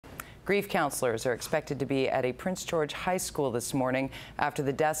Grief counselors are expected to be at a Prince George High School this morning after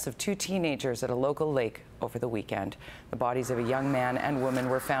the deaths of 2 teenagers at a local lake over the weekend. The bodies of a young man and woman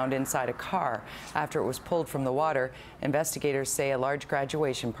were found inside a car after it was pulled from the water. Investigators say a large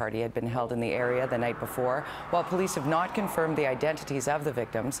graduation party had been held in the area the night before. While police have not confirmed the identities of the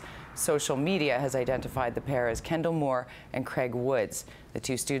victims, social media has identified the pair as Kendall Moore and Craig Woods. The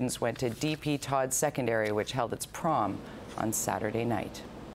 2 students went to D.P. Todd Secondary, which held its prom on Saturday night.